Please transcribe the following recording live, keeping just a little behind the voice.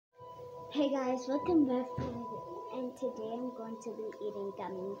Hey guys, welcome back to my video, and today I'm going to be eating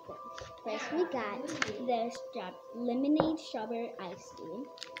gummy first. First we got the lemonade strawberry iced tea.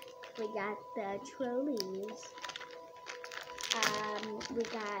 We got the trolleys. We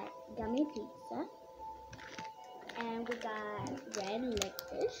got gummy pizza. And we got red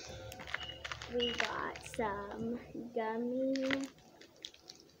licorice. We got some gummy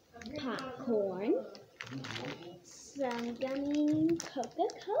popcorn. Some gummy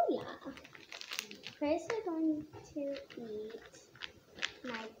Coca-Cola. First we're going to eat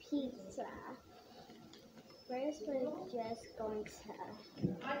my pizza. First we're just going to...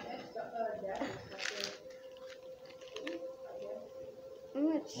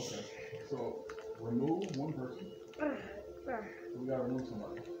 Okay, so remove one person. We gotta remove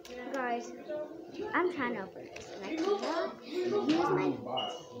somebody. Guys, I'm trying to open this and I cannot use my...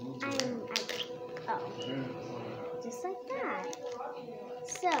 just like that.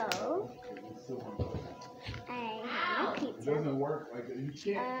 So, I have my pizza. It doesn't work like that. You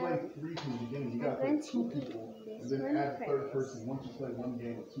can't play 3 from the beginning. You gotta play 2 people and then add the third person once you play one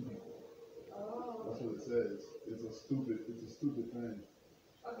game with 2 people. That's what it says. It's a stupid thing.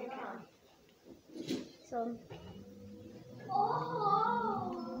 Okay. So,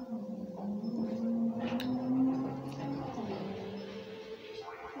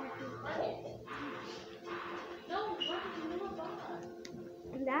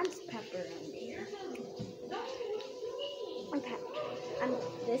 and that's pepperoni. Okay.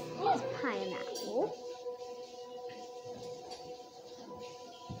 This is pineapple.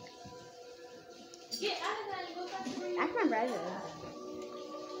 That's my brother.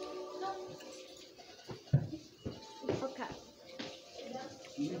 Okay.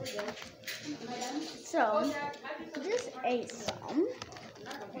 So, just ate some.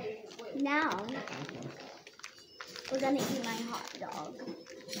 Now, we're gonna eat my hot dog.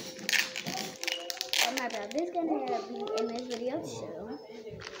 And my brother's gonna be in this video too.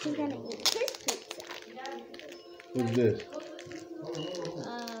 He's gonna eat his pizza. Who's this?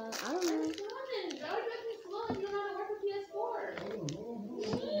 I don't know.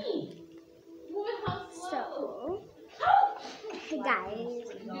 So, hey guys,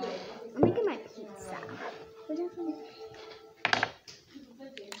 I'm making my pizza.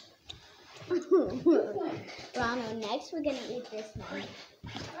 Ronald, next we're gonna eat this one.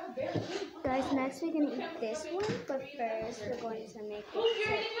 Guys, next we're gonna eat this one, but first we're going to make it. Who's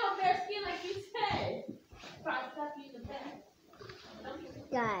getting out their skin like you said?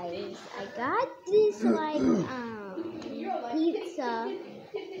 Guys, I got this pizza.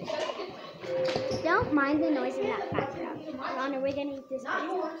 Don't mind the noise in that background. Ronald, we're gonna eat this pizza.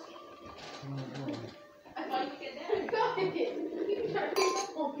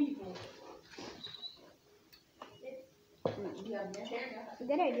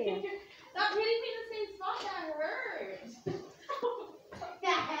 Good idea. Stop hitting me in the same spot, that hurts.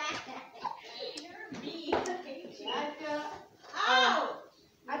 You're mean. Ow!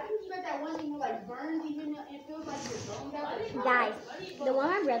 I think you got that one thing like burns even though it feels like your bone down. Guys, the one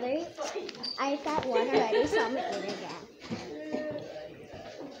my brother ate, I ate that one already, so I'm gonna eat it again.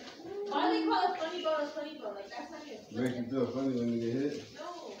 Why do they call it funny bone or funny bone? Like that's not your Makes you feel funny when you get hit. No,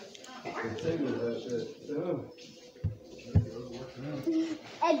 it's not. It tickles that shit.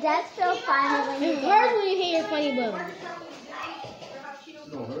 It does feel funny when you hurts when you hit your funny bone.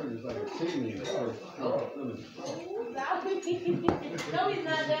 It don't hurt. It's like a tingling. It's like No, he's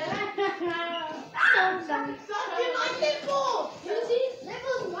not there.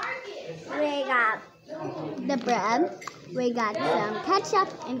 We got the bread, we got some ketchup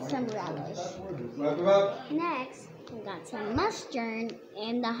and some relish. Next, we got some mustard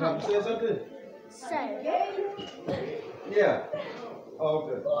and the hot dog. So, yeah. Oh,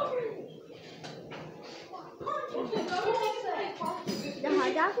 okay. the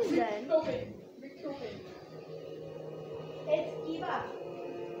hot dog is good. It's Eva.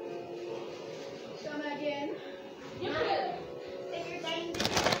 Come again.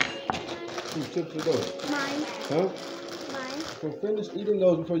 Whose chips are those? Mine. Huh? Mine. So finish eating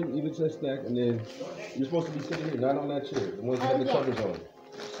those before you eat a snack, and then you're supposed to be sitting here, not on that chair. The ones that have the covers on.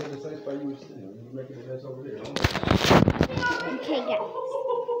 Sit in the same spot you were sitting. You're making a mess over there. Okay, guys.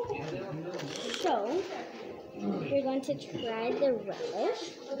 So, we're going to try the relish.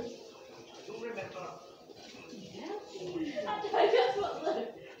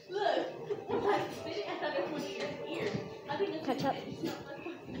 Ketchup.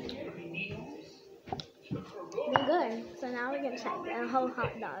 They're good. So now we're going to try the whole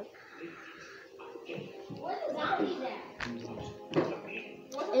hot dog. What is that?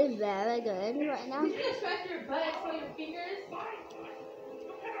 It's very good right now. You can scratch your butt for your fingers.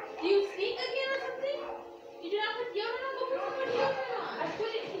 Do you see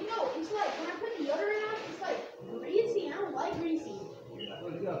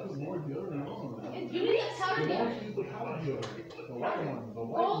more deodorant. You need a powder deodorant. Use the powder deodorant. The white one. The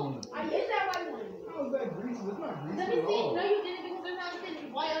white Oh, one. I used that white one. How is that greasy? It's not greasy Let me at see. all. No, you didn't because there's not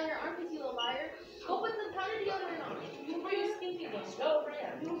anything white on your armpits, you little liar. Go put some powder deodorant on. You for your skin feeling. Go over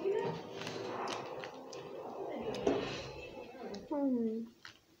there. You don't see that?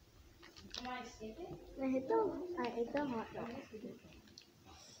 Am I skipping? I ate the hot dog.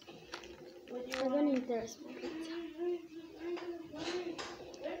 I'm gonna eat the rest of my pizza.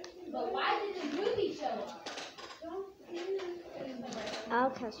 But why did the movie show up?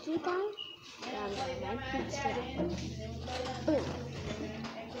 I'll catch you guys. My pizza. Boom.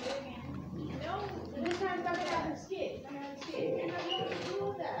 No, this time I'm gonna have to skip. I'm gonna skip. You never know to do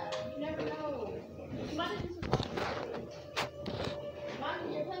that. You never know. You might have to do something. Mom,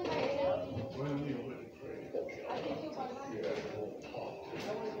 you're playing by yourself? I think you're by myself.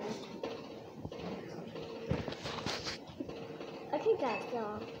 Okay, guys, so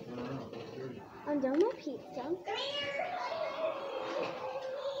I'm done with my pizza.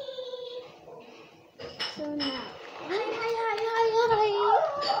 So now, hi.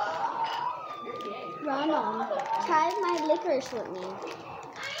 Ronald, try my licorice with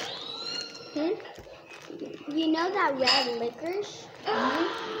me. You know that red licorice?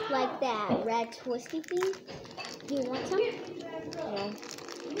 Like that red twisty thing? Do you want some? No.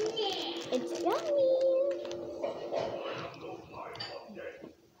 It's yummy.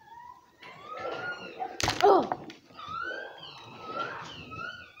 Oh!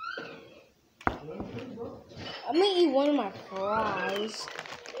 I'm gonna eat one of my fries.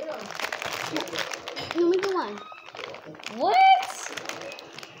 Let me do one. What?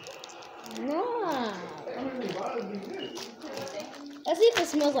 Nah. Let's see if it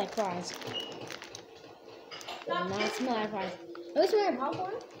smells like fries. Does not smell like fries. Does it smell like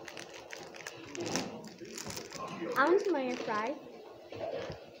popcorn? I want to smell your fries.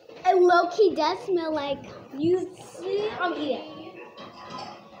 It low-key does smell like, you see? I'm eating.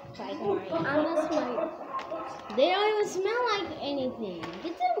 I'm gonna smell it. They don't even smell like anything.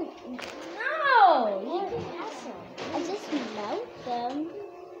 Get them. No! You can have some. I just smelled them.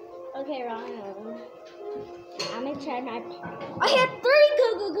 Okay, Ronald. I'm gonna try my pop. I had 3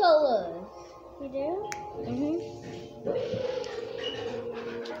 Coca-Colas. You do?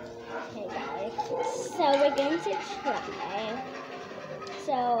 Okay, guys. So we're going to try.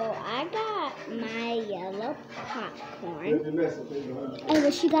 So I got my yellow popcorn. I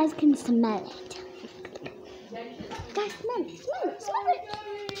wish you guys can smell it. Guys, smell it, smell it, smell it.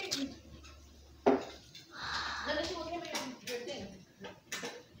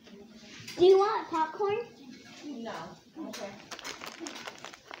 Do you want popcorn? No. Okay.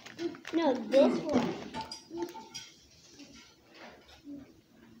 No, this one.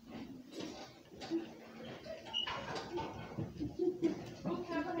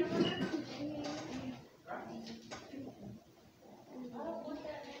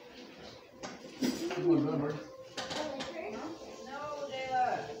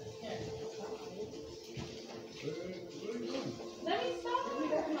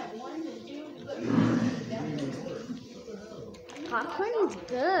 Popcorn is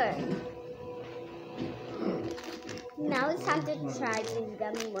good. Now it's time to try these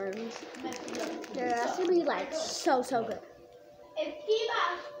gummy worms. They're actually like so good.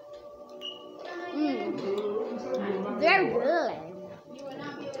 They're good.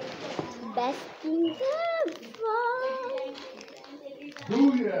 Best things ever.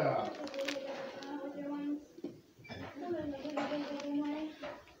 Booyah!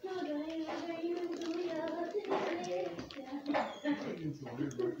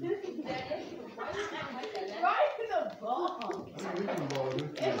 Right to the ball. I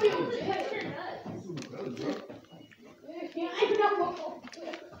know.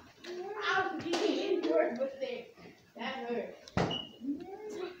 I was getting indoors with it. That hurt.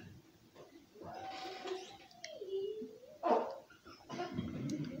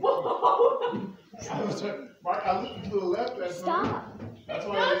 I looked to the left. Stop. That's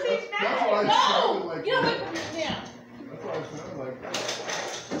why. No, she's That's not. why it No. sounded like. Get away from me now. That's why it sounded like.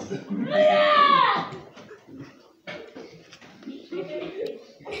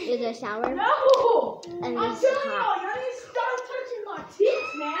 Is it sour? No. And I'm it's telling hot. y'all, y'all need to start touching my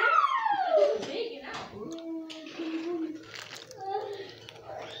tits, man. It's big, you know.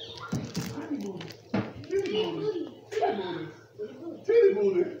 Titty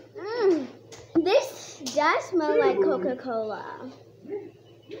booty. This does smell like Coca-Cola.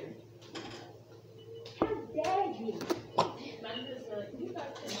 How dare you?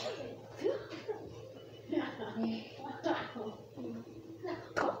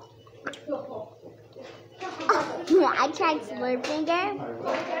 I tried slurping it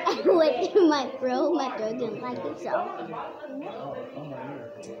and went through my throat. My throat didn't like it, so.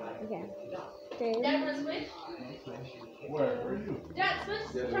 Okay. Three. Dad, wanna switch? Where are you? Dad, switch.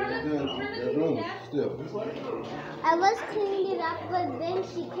 Yeah, Turn they're the doing their room still. This way? I was cleaning it up, but then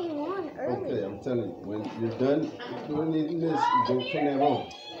she came on early. Okay, I'm telling you, when you're done doing this, you go clean that room.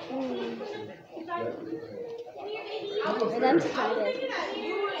 I'm And I'm upstairs. tired.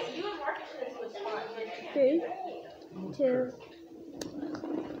 You and Marcus should have switched spots. 3, 2,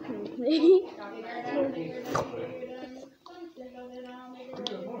 3.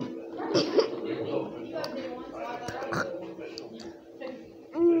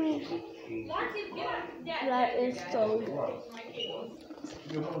 That is so good.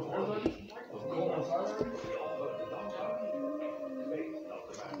 You go upstairs already? Go outside already?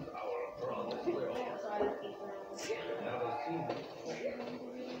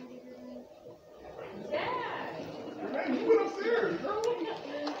 Man, you went upstairs, girl.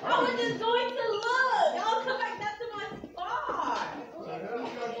 I was just going to look. I'll come back down to my spot. What the hell you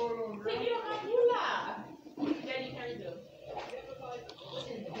got going on, girl? Take you on my hula. Daddy, can you do?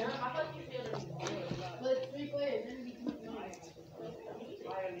 I thought you feel it. But it's 3 players.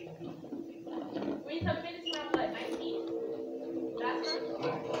 We need some minutes around what, 19? Last round?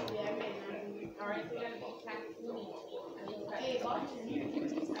 Yeah, I made 19. Alright, so we gotta be taxed. Hey, box is here.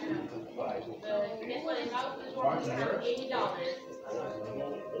 Guess what? If I was this one, $80.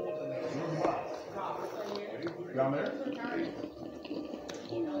 Down there?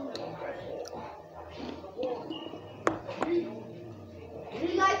 Did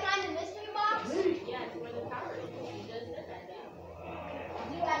you guys find the mystery box? Yes, where the power is. It does sit right now.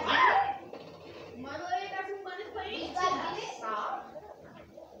 You guys My lady got some fun playing. You guys get it? Stop.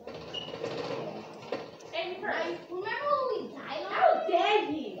 Hey, first. remember when we died on? How dare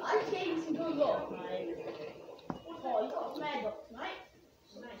you? I gave you some Google. Oh, you got mad up tonight?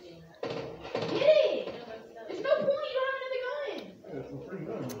 Get it! There's no point, you don't have another gun. Yeah, it's a free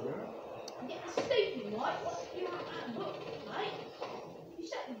gun, bro. Get stupid, what? You don't have a book, right? You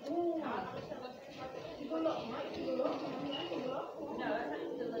shut the door. You go up, right? You go up. No, that's not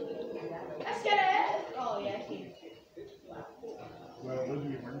even like let's get it! Oh, yeah, I see. Well, what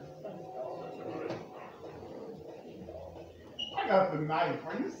did you get, man? I got the knife.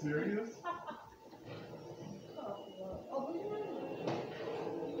 Are you serious?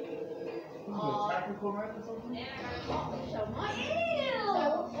 This is a tactical knife or something? And I got a show my ew! So,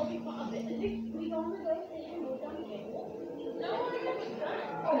 I'll be fine. We going to go and we're done again. No, I'm done.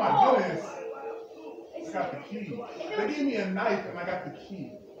 Oh my goodness. I got the key. They gave me a knife and I got the key.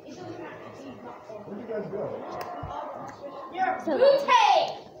 Where'd you guys go? You're booty!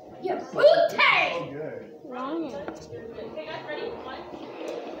 You're booty! Okay. Wrong. Okay, guys, ready? 1, 2,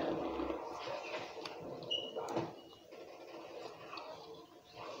 3.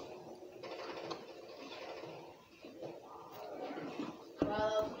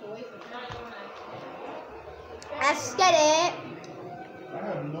 Let's get it. I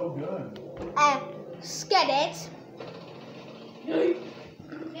have no gun. Let's get it. Go.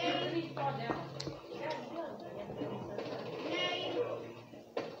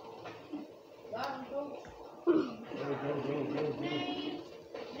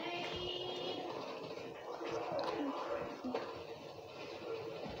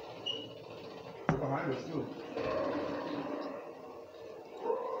 They're behind us too.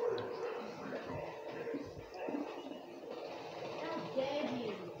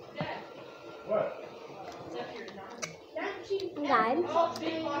 What? Died. Oh,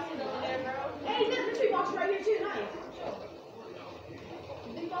 big box is over there, bro. Hey, there's a tree box right here too. Nice.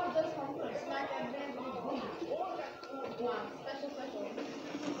 Big box does come from smack that man. Special.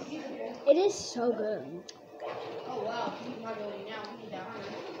 Beautiful. It is so good. Oh wow, he's not going now. We need that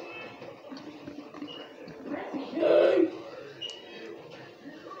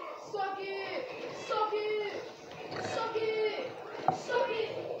Suck it! Suck it! Suck it! Suck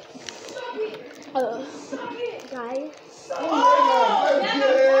it! Suck it! Suck it! Guys. Oh, That's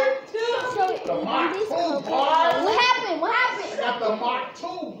let's get it. So The Mach 2, this boys. What happened? What I happened? got the Mach 2,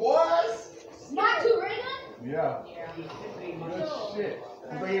 boys. Not too random? Yeah. Good shit.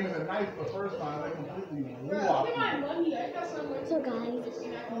 They gave me the knife the first time. They completely blew off. So guys,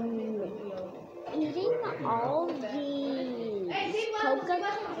 eating all these Coca-Cola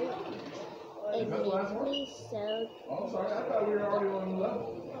is literally so Oh, I'm sorry. I thought we were already on the level.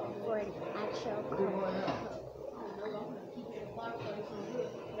 for an actual What are we going now?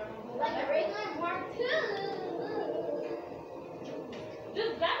 like a regular Mark II.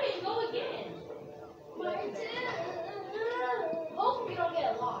 Just grab it and go again. Mark II. Hopefully we don't get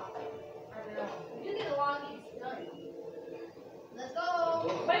a lock. I don't know. If you get a lock, it's done.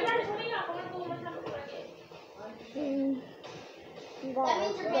 That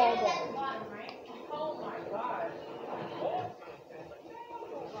means your baby's at the bottom, right? Oh my god.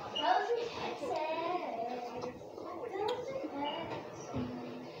 Close your headset. Close your headset.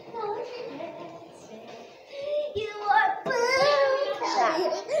 Close your headset. You are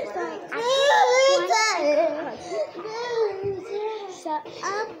So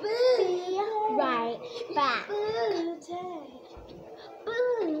I'll be right back.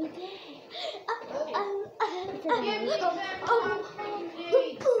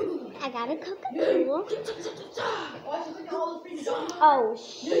 I got a Coca-Cola. Oh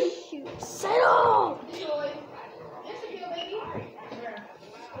shoot! Settle!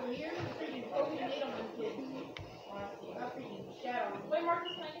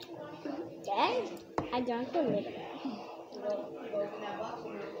 Dang! I drank a little bit.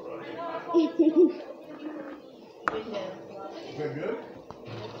 Is that good?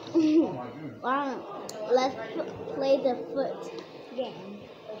 Oh my goodness. Wow. Let's play the foot game.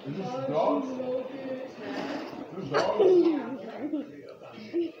 Is this dogs? This dogs?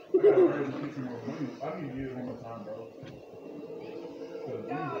 I gotta hurry and get some more wings. I need to get it one more time, bro.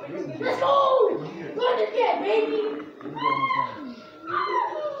 Let's go! Run it there, baby! Here we go one more time.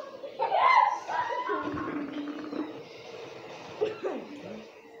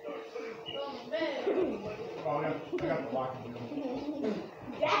 Oh, yeah, I got the lock.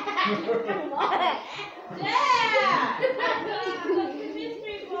 Yeah!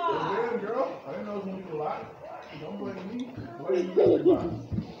 Damn, girl. I didn't know it was going to be a lot. Don't blame me. Blame everybody.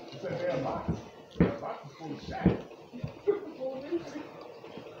 It's that damn box. That box is full of shack.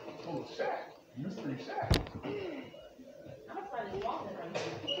 Full of shack. Mystery shack.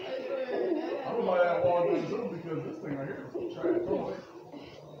 I'm gonna buy that wall gun too because this thing right here is so trash. Throw away.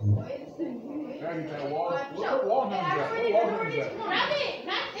 I need that wall. What wall gun is that? What wall gun is that? Grab it!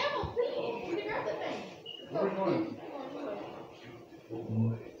 Not ammo, please! You grab the thing. Where are we going?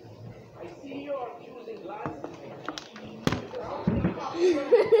 I see you're using glasses. Where are we going, bro?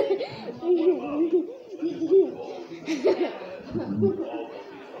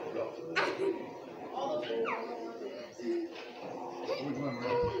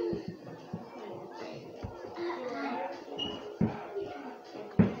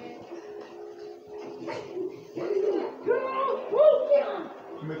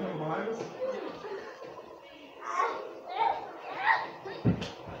 Can they come behind us?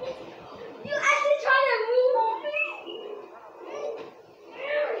 You actually trying to move me?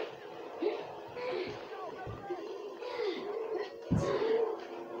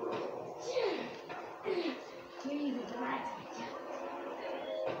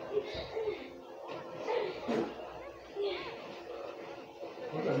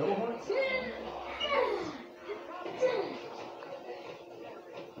 What's that, yellow one?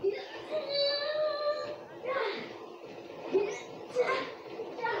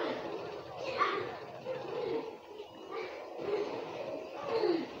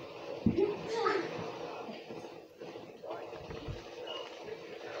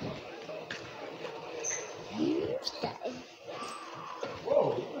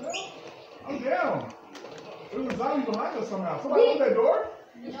 Whoa, what the hell? I'm down. There's a zombie behind us somehow. Somebody open that door?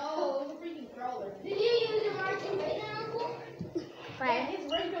 No, it was a freaking crawler. Did you use your marching right now, Uncle? Right.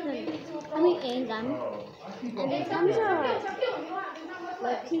 His regular gave it to a I crawler. mean, aim Oh, I keep And on then going. comes Stop a killing him. There's not much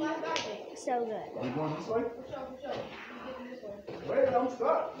left. Lucky. Last guy thing. so good. Are we going this way? For sure. You get this way. Wait, I'm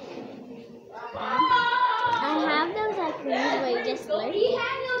stuck. I have those like things where you just lick. He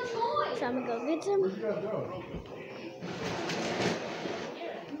had no choice. So I'm gonna go get some. Where'd you guys go?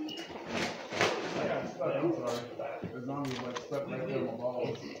 I got stuck, I'm sorry. The zombie was like stuck right there on my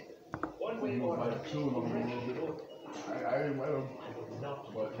balls. He was like chewing on me a little bit. I didn't let him,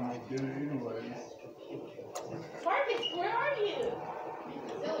 but he did it anyways. Marcus, where are you?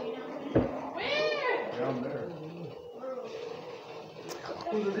 Still, you know. Where? Down there.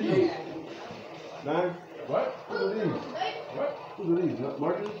 Who's are these? Nine? What? Who's are these? What? Who's are these?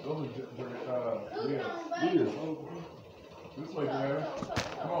 Marcus? Those are Leah's. Leaders. This way, Claire.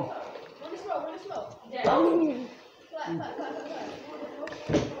 Come on. Run it slow. Yeah. Boom. Flat.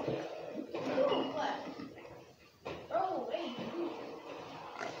 Flat. Oh, wait.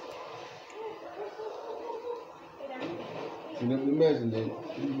 You never imagine that.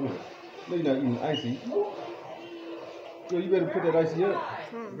 No, you're not eating icy. Yo, you better put that icy up.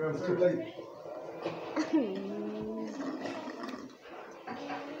 It's too late.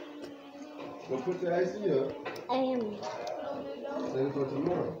 Go put the icy up. I am. Save it for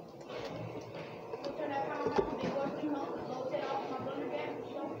tomorrow.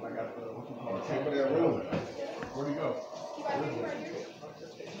 I got the, what you call it? Take for that room. Where'd he go?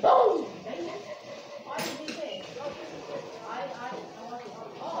 Boom!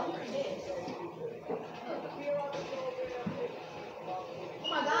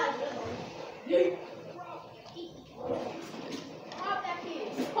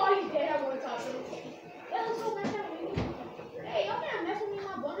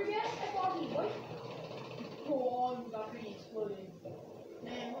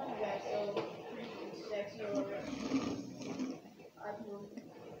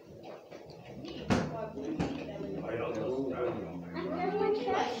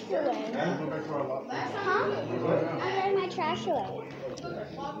 away. Go back to our lot. Huh? I'm throwing my trash away.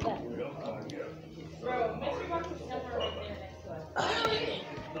 But Bro, mystery box is somewhere right there next to us.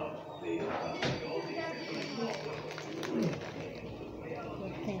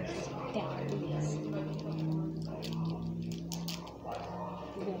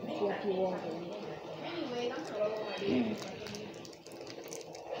 Flip you over. Anyway, I'm gonna roll my baby.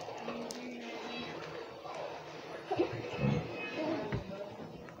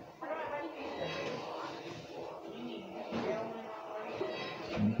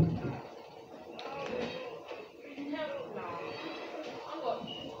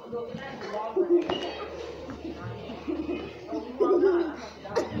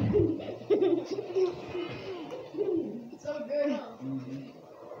 So good, huh?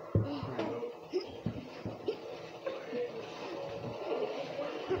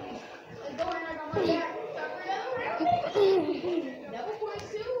 Let's go ahead and I got my back. That was point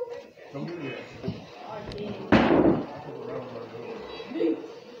two. Don't get it yet. Oh, dang. I put the rounds on it.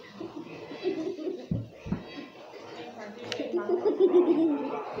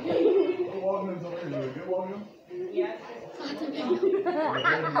 Get Walgreens over here. Get Walgreens. Yes.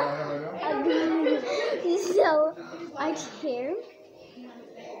 so our chair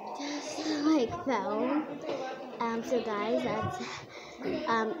just like fell. So guys, that's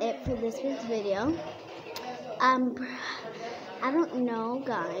it for this week's video. I don't know,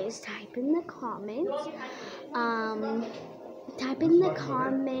 guys. Type in the comments.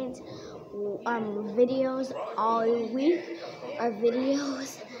 Videos all week, or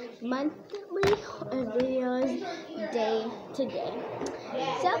videos monthly, or videos day to day.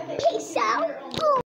 So peace out.